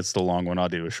 Ray gets the long one. I'll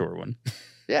do a short one.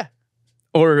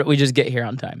 Or we just get here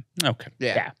on time. Okay.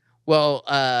 Yeah. Well,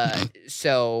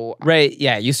 so Ray,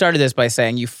 yeah, you started this by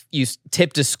saying you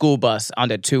tipped a school bus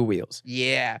onto two wheels.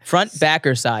 yeah, Front, back,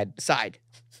 or side? side.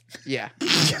 Yeah.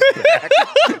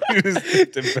 You just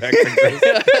dipped it back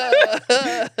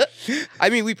and I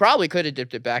mean, we probably could have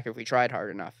dipped it back if we tried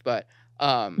hard enough, but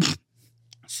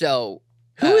so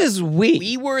Who is we?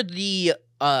 we were the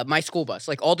my school bus,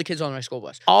 like all the kids on my school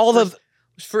bus. All of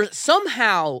For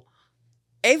somehow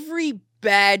every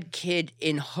bad kid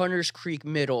in Hunters Creek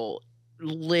Middle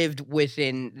lived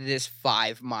within this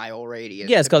 5-mile radius.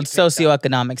 yeah, it's that we called picked up.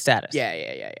 socioeconomic status.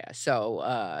 Yeah.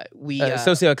 So we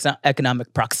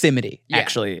Socioeconomic proximity Yeah.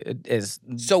 actually is.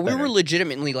 so we better. were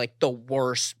legitimately like the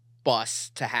worst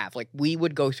bus to have. Like we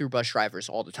would go through bus drivers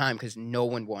all the time because no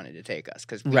one wanted to take us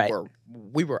because Right.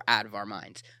 we were out of our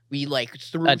minds. We like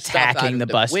threw Attacking stuff out of the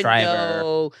bus window.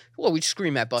 driver. Well, we'd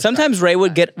scream at bus. Sometimes Ray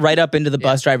would get right up into the Yeah.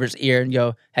 bus driver's ear and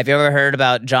go, "Have you ever heard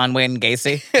about John Wayne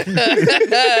Gacy?"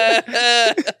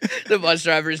 The bus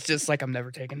driver is just like, I'm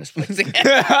never taking this place again.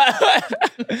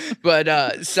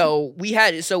 But so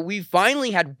we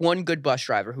finally had one good bus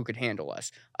driver who could handle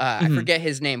us. I Mhm. forget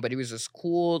his name, but he was this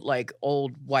cool, like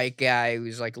old white guy who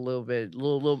was like a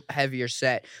little heavier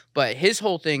set. But his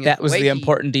whole thing That is was way the he-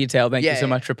 important detail. Thank you Yeah, so yeah.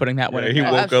 much for putting that one Yeah, in. he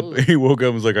there. woke absolutely. up. He woke up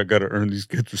and was like, "I gotta earn these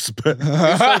kids' respect." He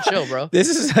was so chill, bro. This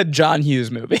is a John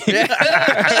Hughes movie.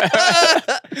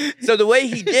 So the way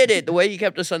he did it, the way he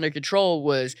kept us under control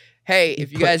was, hey,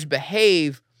 if you guys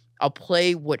behave, I'll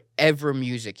play whatever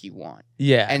music you want.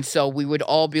 Yeah. And so we would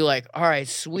all be like, all right,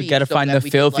 sweet. We got to so find that the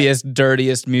we could, like- filthiest,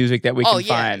 dirtiest music that we can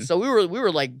find. So we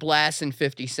were like blasting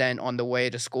 50 Cent on the way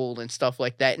to school and stuff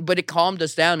like that. But it calmed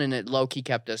us down and it low key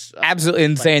kept us Absolutely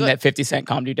insane good. that 50 Cent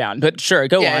calmed you down. But sure,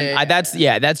 go Yeah, on.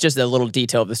 yeah, That's just a little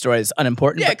detail of the story. It's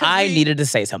unimportant, Yeah, but 'cause I we- needed to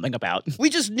say something about. We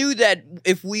just knew that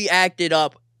if we acted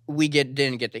up, we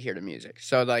didn't get to hear the music.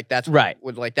 So like that's Right.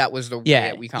 that was the way Yeah,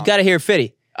 that we you calmed. got to hear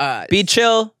Fitty. Be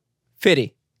chill,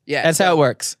 Fitty. Yeah, That's how it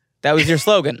works. That was your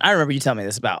slogan. I remember you telling me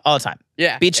this about all the time.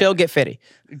 Yeah, Be chill, get Fitty.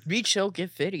 be chill,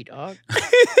 get fitty, dog.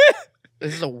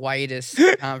 This is the whitest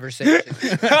conversation.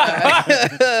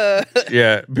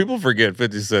 Yeah, people forget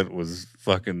 50 Cent was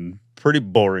fucking pretty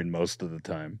boring most of the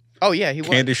time. Oh yeah, he was.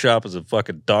 Candy Shop is a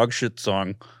fucking dog shit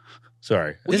song.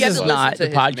 Sorry. We This had is to listen not to the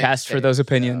his podcast for those mixtapes,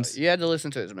 opinions. you had to listen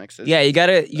to his mixes. Yeah, you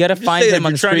gotta just find saying, him if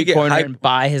on you're the trying to street get corner hype- and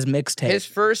buy his mixtape. His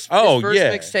first Oh,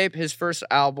 yeah. mixtape, his first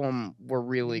album were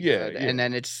really Yeah, good, yeah. and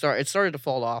then it started to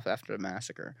fall off after the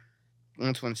massacre.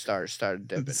 That's when stars started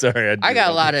dipping. Sorry. I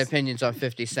got a lot of opinions on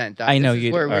 50 Cent. Dog. I know This is you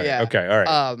do. where All we're right, at. okay, all right.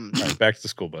 All Um, right, back to the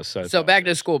school bus. so back to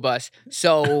the school bus.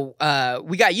 So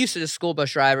we got used to the school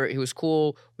bus driver. He was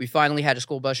cool. We finally had a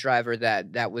school bus driver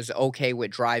that was okay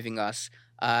with driving us.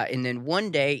 And then one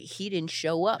day he didn't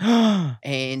show up,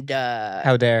 and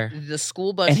How dare. the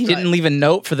school bus And he didn't leave a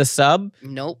note for the sub?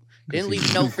 Nope. Didn't leave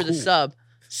a note for the sub.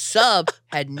 Sub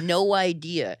had no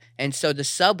idea. And so the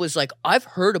sub was like, I've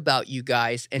heard about you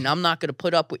guys, and I'm not going to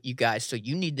put up with you guys, so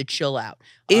you need to chill out.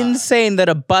 Insane that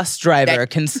a bus driver that-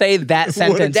 can say that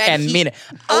sentence that and he mean it.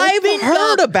 I've opened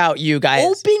heard up- about you guys.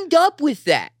 Opened up with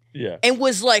that. Yeah. And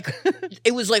was like,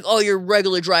 it was like, oh, your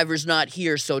regular driver's not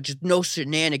here, so just no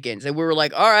shenanigans. And we were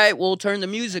like, all right, we'll turn the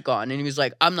music on. And he was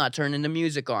like, I'm not turning the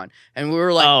music on. And we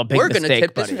were like, Oh, big we're going to mistake,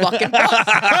 tip this buddy. fucking bus.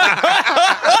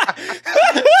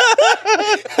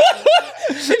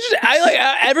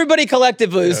 Everybody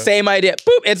collectively was same idea.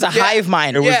 Boop, it's a hive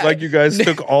mind. It was Yeah. like you guys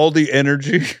took all the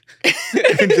energy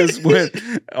and just went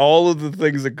all of the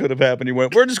things that could have happened. You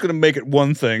went, we're just going to make it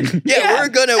one thing. Yeah, we're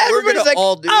gonna Everybody's like,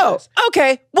 all do oh, this.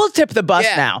 okay, we'll tip the bus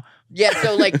Yeah. now. Yeah,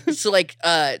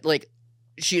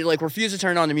 she like refused to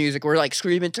turn on the music. We're like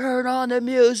screaming, turn on the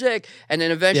music. And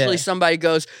then eventually Yeah. somebody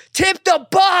goes, tip the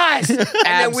bus. And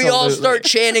then we all Absolutely. start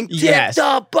chanting, tip Yes.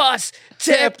 the bus,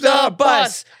 tip the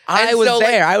bus. I And was so, like,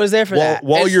 there. I was there for that.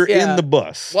 While It's- you're yeah. in the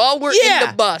bus. while we're Yeah. in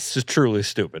the bus. This is truly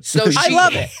stupid. So I she-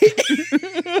 love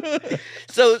it.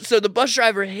 So the bus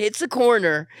driver hits a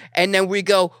corner, and then we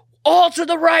go all to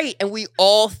the right, and we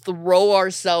all throw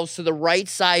ourselves to the right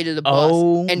side of the bus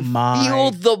Oh and my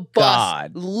feel the bus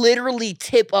God. literally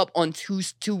tip up on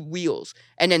two wheels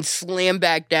and then slam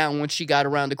back down when she got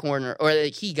around the corner, or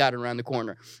he got around the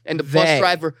corner, and the bus They.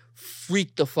 driver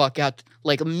freaked the fuck out.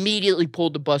 Like immediately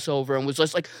pulled the bus over and was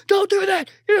just like, "Don't do that!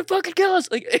 You're gonna fucking kill us!"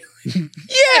 Like,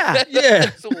 Yeah.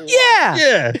 that's wild.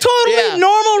 Yeah. Totally Yeah.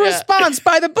 normal Yeah. response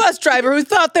by the bus driver who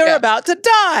thought they were Yeah. about to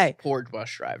die. Poor bus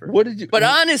driver. What did you? But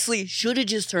honestly, should have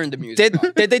just turned the music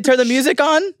on. Did they turn the music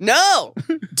on? No,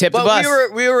 Tip the but bus.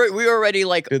 we were already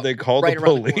like Did they call right the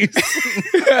around the police?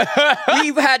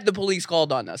 We've had the police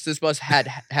called on us. This bus had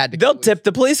to They'll tip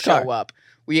the police show car. up.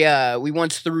 We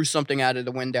once threw something out of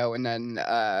the window, and then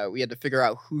we had to figure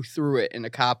out who threw it. And the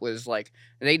cop was like,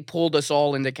 they pulled us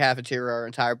all in the cafeteria, our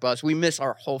entire bus. We missed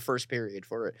our whole first period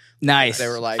for it. Nice. They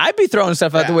were like, I'd be throwing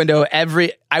stuff out the Yeah. window I and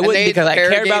wouldn't they because I care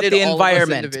about interrogated the all of us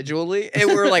environment. individually, and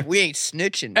we were like, we ain't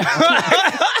snitching.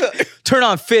 Turn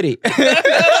on Fitty.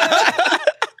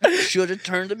 Should have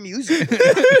turned the music.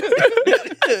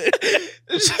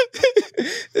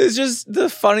 It's just the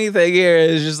funny thing here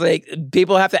is just like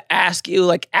people have to ask you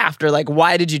like after like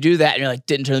why did you do that, and you're like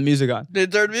didn't turn the music on, They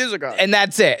turned the music on. and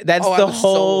that's it. That's Oh, I the was so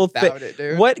whole thing. about it,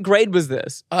 dude. What grade was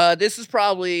this? This is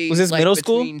probably Was this like middle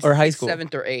school between or high school?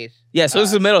 7th or 8th. Yeah, so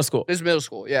this is middle school. This is middle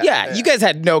school. Yeah. Yeah, you guys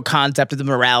had no concept of the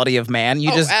morality of man.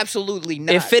 You just absolutely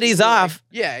not. if Fitty's You were off,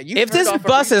 like, yeah. You if turned this off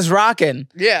bus is rocking,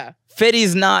 yeah,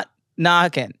 Fitty's not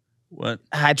knocking. What?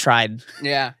 I tried.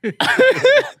 yeah.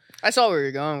 I saw where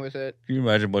you're going with it. Can you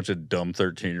imagine a bunch of dumb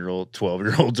 13-year-old,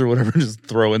 12-year-olds or whatever just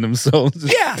throwing themselves?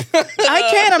 Yeah, I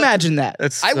can't imagine that.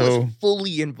 That's so. I was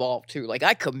fully involved too. Like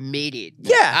I committed.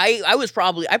 Yeah.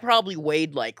 I probably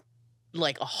weighed like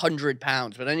 100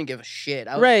 pounds, but I didn't give a shit.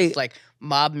 I was Right. just like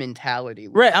mob mentality.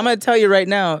 Right, I'm going to tell you right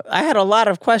now, I had a lot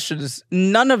of questions.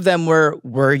 None of them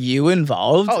were you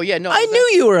involved? Oh yeah, no. I knew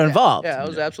you were involved. Yeah, I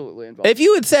was absolutely involved. If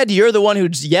you had said you're the one who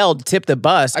yelled tip the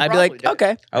bus, I I'd be like, probably did.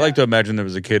 okay. I like to imagine there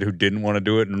was a kid who didn't want to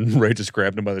do it, and Ray just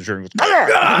grabbed him by the shirt and goes,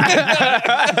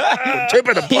 "Tip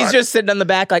of the He's bus." just sitting on the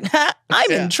back like, ha, I'm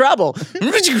Yeah. in trouble.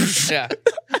 Yeah.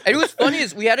 And what's funny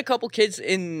is we had a couple kids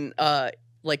in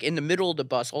like in the middle of the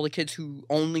bus, all the kids who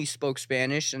only spoke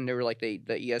Spanish, and they were like the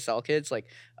ESL kids, like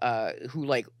who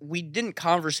like we didn't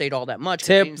conversate all that much.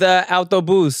 Tip the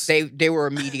autobus. They were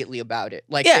immediately about it.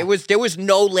 Like Yeah. there was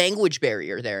no language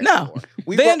barrier there. No. anymore.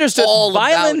 We They were understood all about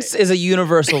violence it. is a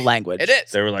universal language. It is.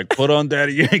 They were like, "Put on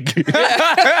Daddy Yankee."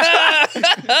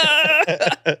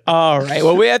 All right.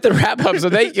 Well, we have to wrap up. So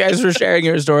thank you guys for sharing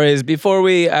your stories. Before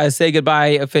we say goodbye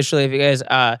officially, if you guys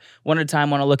one at a time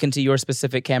want to look into your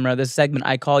specific camera, this segment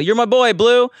I call You're My Boy,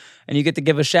 Blue, and you get to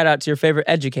give a shout out to your favorite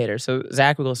educator. So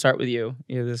Zach, we'll start with you.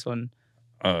 You have this one.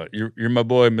 You're my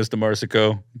boy, Mr.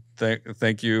 Marsico.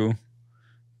 Thank you.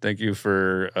 Thank you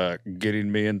for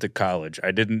getting me into college.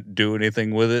 I didn't do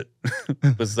anything with it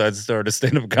besides start a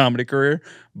stand-up comedy career,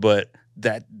 but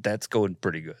that's going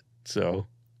pretty good. So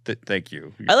thank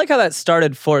you. I like how that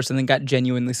started forced and then got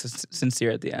genuinely sincere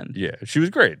at the end. Yeah, she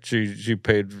was great. She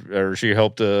paid, or she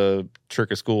helped trick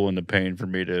a school into paying for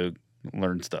me to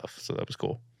learn stuff. So that was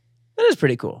cool. That is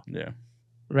pretty cool, Yeah,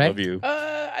 right? love you.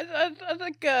 I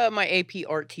think my AP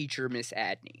art teacher, Miss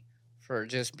Adney, for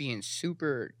just being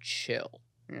super chill.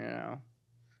 You know,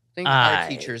 I think art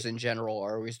teachers in general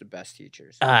are always the best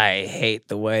teachers. I hate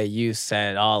the way you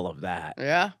said all of that.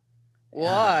 Yeah.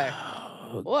 Why?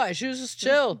 Why? She was just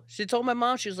chill. She told my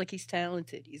mom, she was like, he's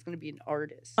talented. He's going to be an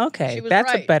artist. Okay, She was that's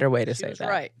a right. better way to She say was that.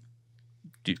 right.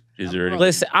 Is there any?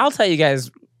 Listen, I'll tell you guys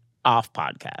off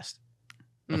podcast.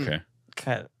 Okay.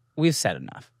 'Cause we've said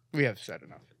enough. We have said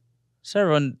enough. So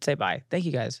everyone say bye. Thank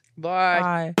you guys.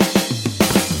 Bye. Bye.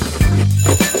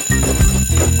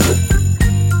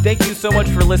 Thank you so much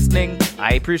for listening.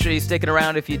 I appreciate you sticking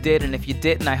around if you did, and if you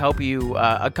didn't, I hope you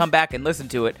come back and listen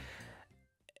to it.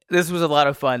 This was a lot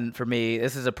of fun for me.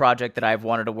 This is a project that I've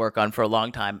wanted to work on for a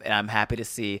long time, and I'm happy to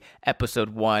see episode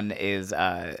 1 is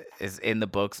in the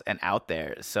books and out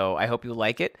there. So I hope you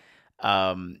like it.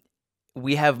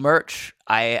 We have merch.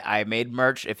 I made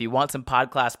merch. If you want some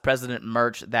PodClass President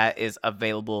merch, that is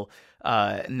available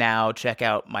now. Check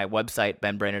out my website,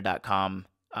 benbrainer.com.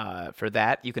 For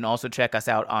that. You can also check us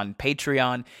out on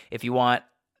Patreon if you want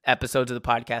episodes of the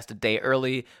podcast a day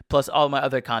early, plus all my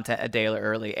other content a day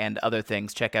early and other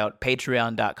things. Check out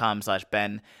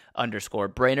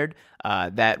patreon.com/Ben_Brainerd.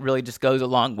 That really just goes a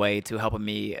long way to helping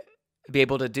me be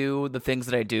able to do the things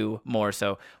that I do more.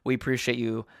 So we appreciate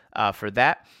you for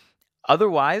that.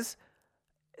 Otherwise,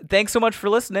 thanks so much for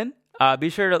listening. Be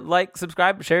sure to like,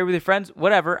 subscribe, share with your friends,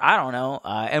 whatever. I don't know.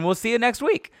 And we'll see you next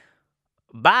week.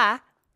 Bye.